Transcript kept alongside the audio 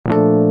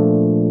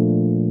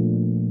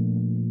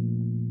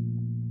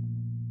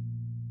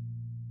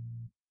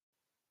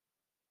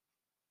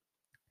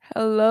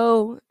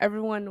Hello,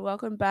 everyone.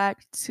 Welcome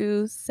back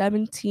to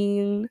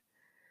 17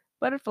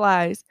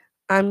 Butterflies.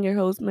 I'm your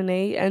host,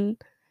 Monet, and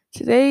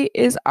today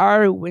is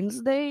our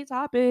Wednesday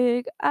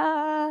topic.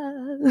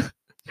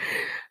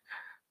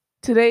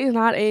 Today is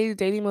not a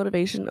daily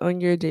motivation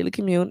on your daily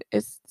commute.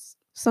 It's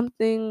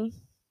something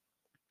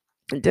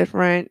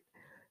different,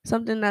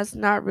 something that's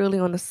not really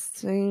on the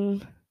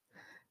same,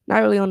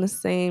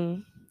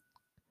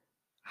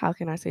 how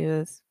can I say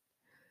this?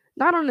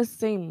 Not on the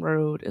same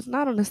road. It's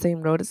not on the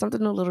same road. It's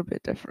something a little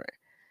bit different.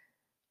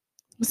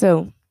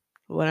 So,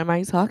 what am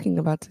I talking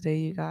about today,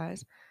 you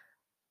guys?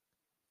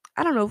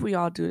 I don't know if we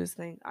all do this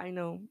thing. I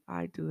know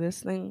I do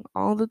this thing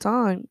all the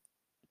time.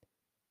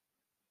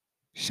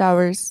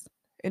 Showers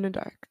in the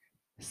dark,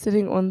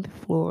 sitting on the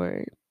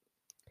floor,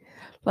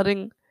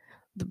 letting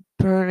the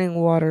burning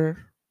water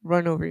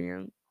run over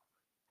you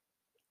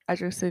as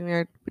you're sitting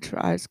there with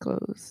your eyes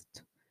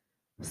closed.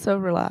 So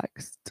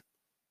relaxed,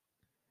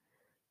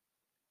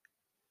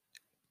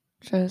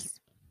 just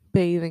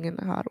bathing in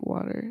the hot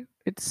water.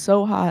 It's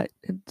so hot,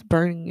 it's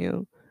burning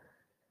you,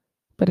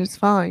 but it's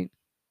fine.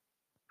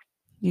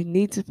 You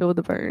need to feel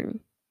the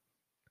burn.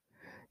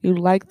 You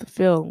like the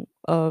feel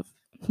of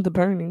the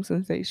burning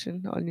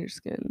sensation on your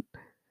skin.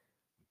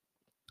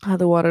 How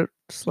the water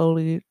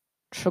slowly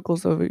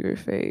trickles over your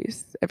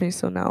face every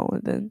so now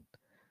and then.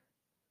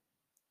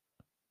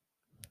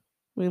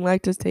 We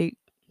like to take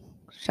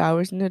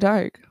showers in the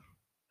dark.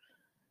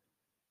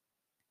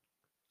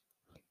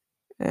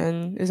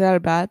 And is that a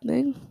bad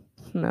thing?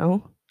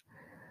 No.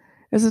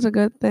 Is it a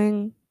good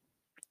thing?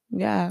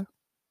 Yeah.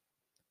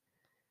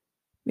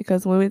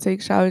 Because when we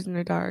take showers in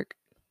the dark,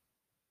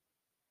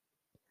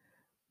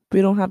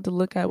 we don't have to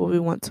look at what we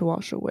want to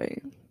wash away.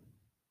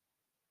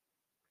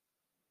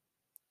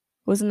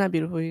 Wasn't that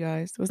beautiful, you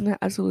guys? Wasn't that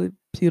absolutely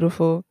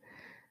beautiful?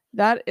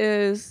 That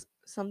is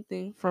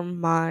something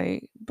from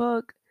my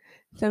book,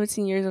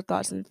 17 Years of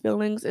Thoughts and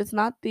Feelings. It's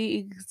not the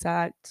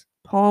exact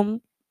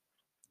poem,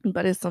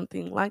 but it's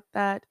something like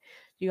that.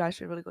 You guys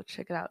should really go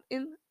check it out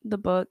in the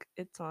book.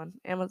 It's on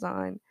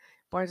Amazon,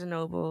 Barnes and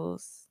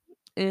Nobles,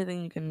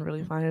 anything you can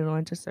really find it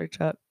on. Just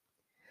search up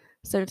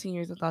 17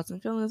 Years of Thoughts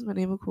and Feelings,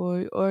 Monet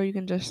McCoy, or you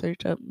can just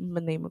search up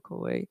Monet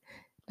McCoy.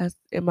 That's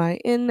Minae.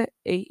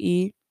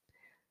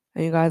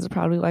 And you guys are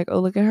probably like,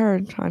 oh, look at her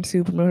trying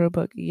to promote her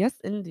book. Yes,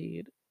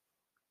 indeed.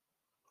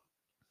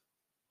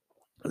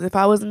 If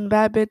I wasn't a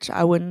bad bitch,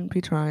 I wouldn't be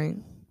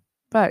trying.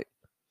 But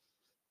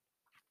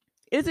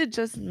is it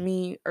just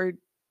me, or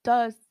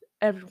does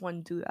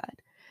everyone do that?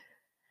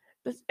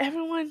 Does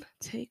everyone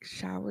take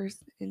showers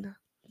in the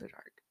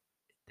dark?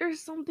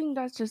 There's something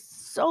that's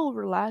just so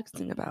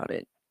relaxing about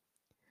it.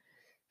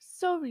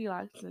 So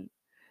relaxing.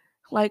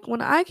 Like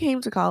when I came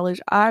to college,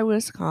 I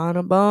was kind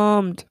of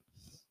bummed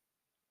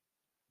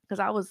because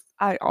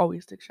I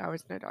always took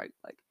showers in the dark.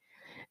 Like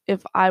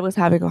if I was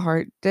having a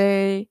hard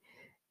day,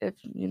 if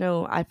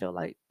I felt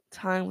like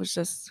time was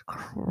just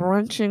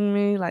crunching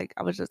me, like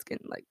I was just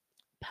getting like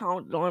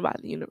pounded on by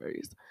the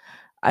universe,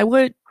 I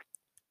would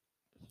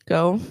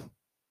go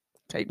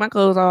take my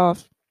clothes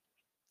off,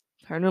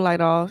 turn the light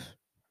off,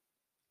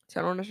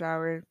 turn on the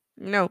shower.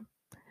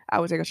 I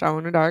would take a shower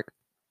in the dark.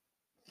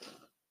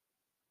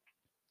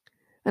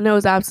 And it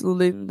was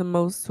absolutely the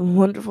most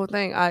wonderful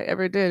thing I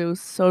ever did. It was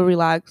so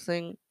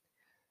relaxing.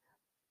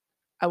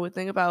 I would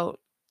think about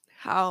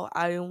how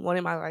I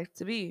wanted my life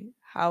to be,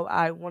 how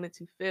I wanted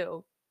to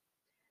feel.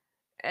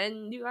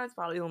 And you guys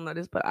probably don't know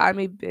this, but I'm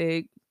a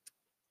big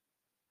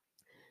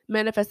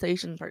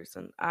manifestation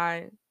person.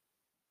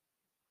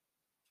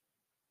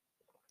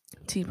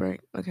 Tea break,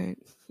 okay.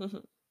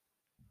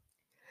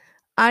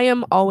 I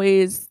am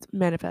always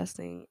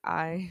manifesting.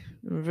 I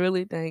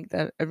really think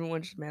that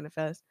everyone should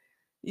manifest.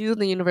 Use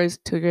the universe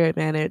to your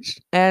advantage.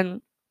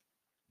 And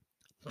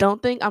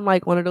don't think I'm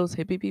like one of those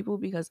hippie people,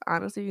 because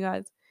honestly, you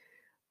guys,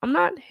 I'm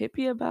not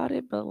hippie about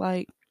it, but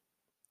like,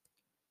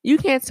 you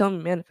can't tell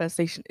me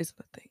manifestation isn't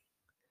a thing.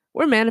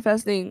 We're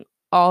manifesting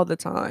all the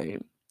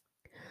time.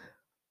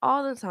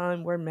 All the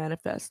time, we're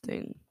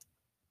manifesting.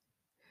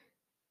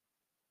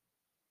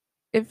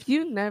 If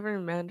you never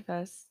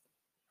manifest,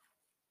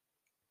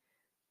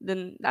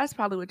 then that's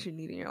probably what you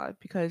need in your life,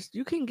 because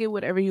you can get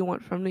whatever you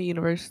want from the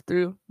universe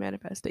through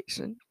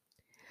manifestation.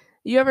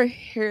 You ever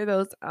hear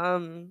those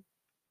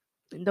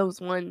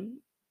one,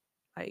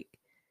 like,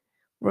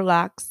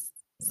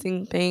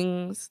 relaxing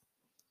things,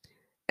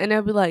 and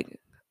they'll be like,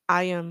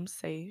 I am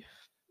safe,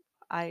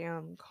 I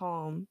am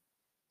calm.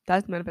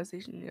 That's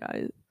manifestation, you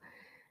guys.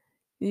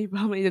 You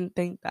probably didn't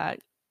think that.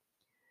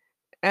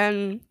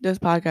 And this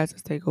podcast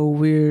has taken a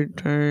weird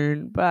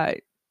turn, but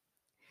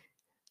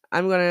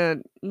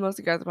most of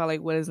you guys are probably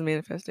like, what is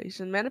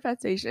manifestation?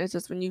 Manifestation is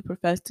just when you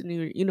profess to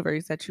the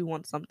universe that you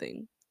want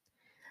something.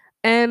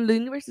 And the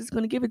universe is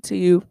going to give it to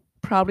you.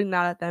 Probably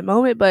not at that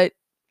moment, but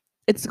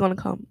it's going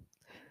to come.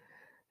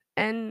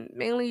 And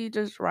mainly you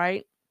just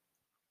write.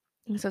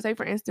 So, say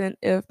for instance,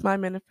 if my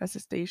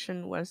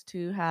manifestation was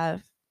to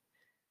have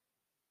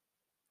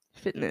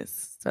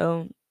fitness,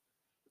 so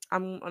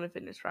I'm on a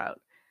fitness route.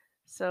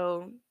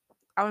 So,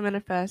 I would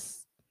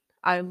manifest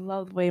I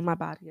love the way my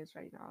body is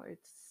right now.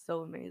 It's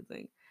so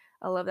amazing.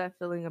 I love that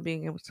feeling of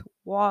being able to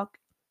walk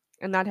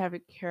and not have a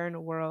care in the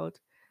world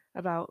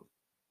about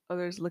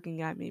others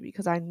looking at me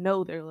because I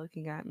know they're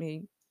looking at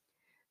me.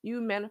 You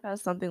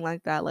manifest something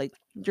like that, like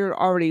you're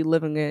already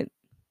living it.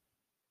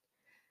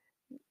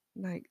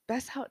 Like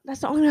that's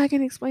the only way I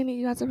can explain it.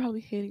 You guys are probably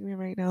hating me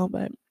right now,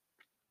 but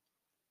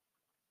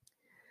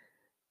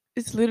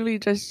it's literally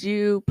just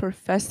you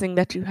professing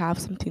that you have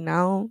something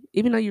now,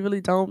 even though you really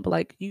don't, but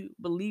like you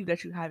believe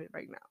that you have it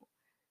right now.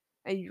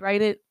 And you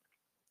write it,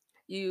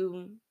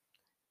 you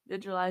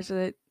visualize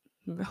it.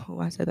 No,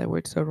 I said that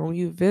word so wrong.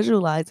 You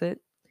visualize it,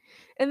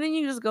 and then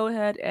you just go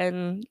ahead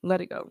and let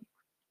it go.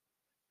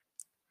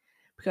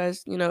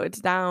 Because,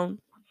 it's down.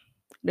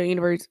 The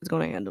universe is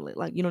going to handle it.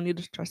 Like, you don't need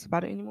to stress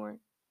about it anymore.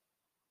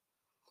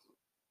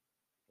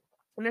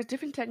 And there's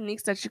different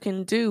techniques that you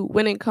can do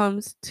when it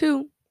comes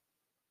to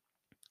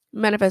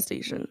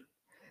manifestation.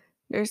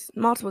 There's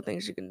multiple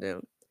things you can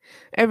do.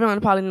 Everyone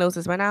probably knows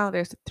this by now.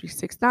 There's the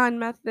 369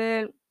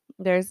 method.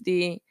 There's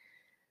the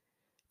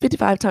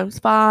 55 times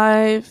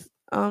 5.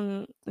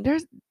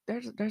 There's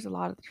a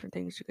lot of different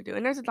things you can do.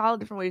 And there's a lot of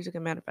different ways you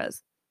can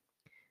manifest.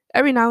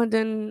 Every now and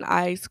then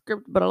I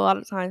script, but a lot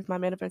of times my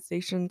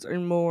manifestations are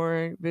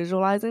more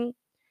visualizing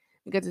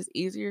because it's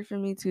easier for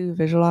me to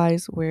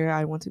visualize where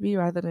I want to be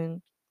rather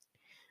than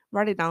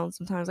write it down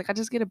sometimes. Like I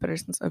just get a better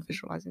sense of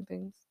visualizing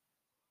things.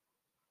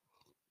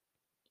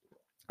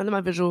 I'm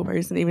a visual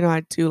person, even though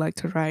I do like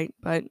to write,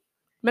 but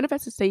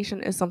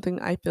manifestation is something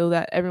I feel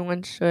that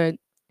everyone should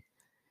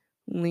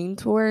lean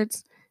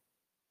towards.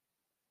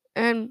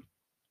 And,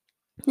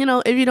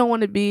 if you don't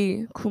want to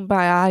be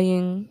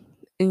kumbayaing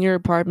in your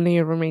apartment and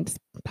your roommates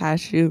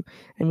pass you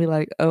and be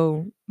like,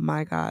 oh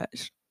my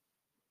gosh,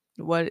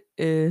 what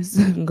is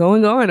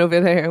going on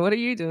over there? What are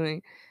you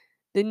doing?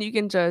 Then you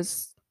can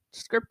just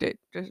script it,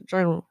 just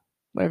journal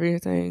whatever you're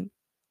saying.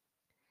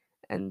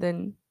 And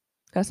then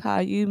that's how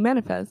you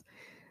manifest.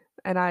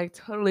 And I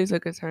totally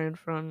took a turn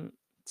from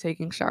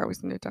taking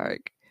showers in the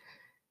dark.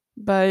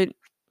 But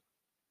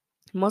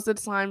most of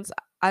the times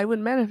I would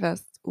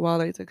manifest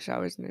while I took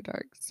showers in the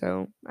dark.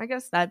 So I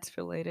guess that's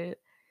related.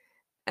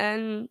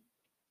 And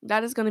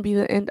that is going to be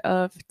the end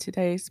of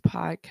today's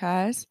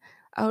podcast.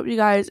 I hope you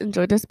guys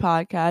enjoyed this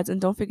podcast. And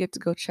don't forget to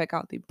go check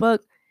out the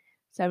book,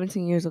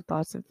 17 Years of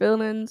Thoughts and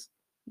Feelings.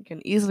 You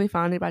can easily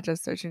find it by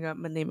just searching up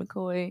Monet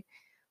McCoy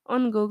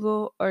on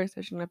Google or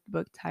searching up the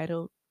book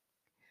title.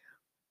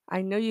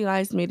 I know you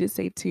guys made it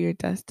safe to your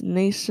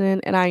destination,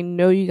 and I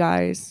know you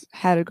guys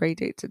had a great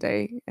day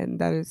today, and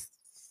that is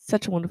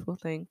such a wonderful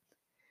thing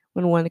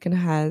when one can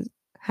have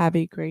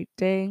a great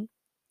day.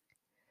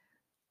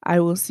 I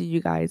will see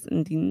you guys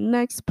in the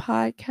next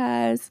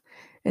podcast,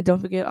 and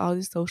don't forget all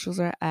the socials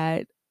are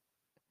at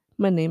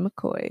Monet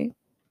McCoy.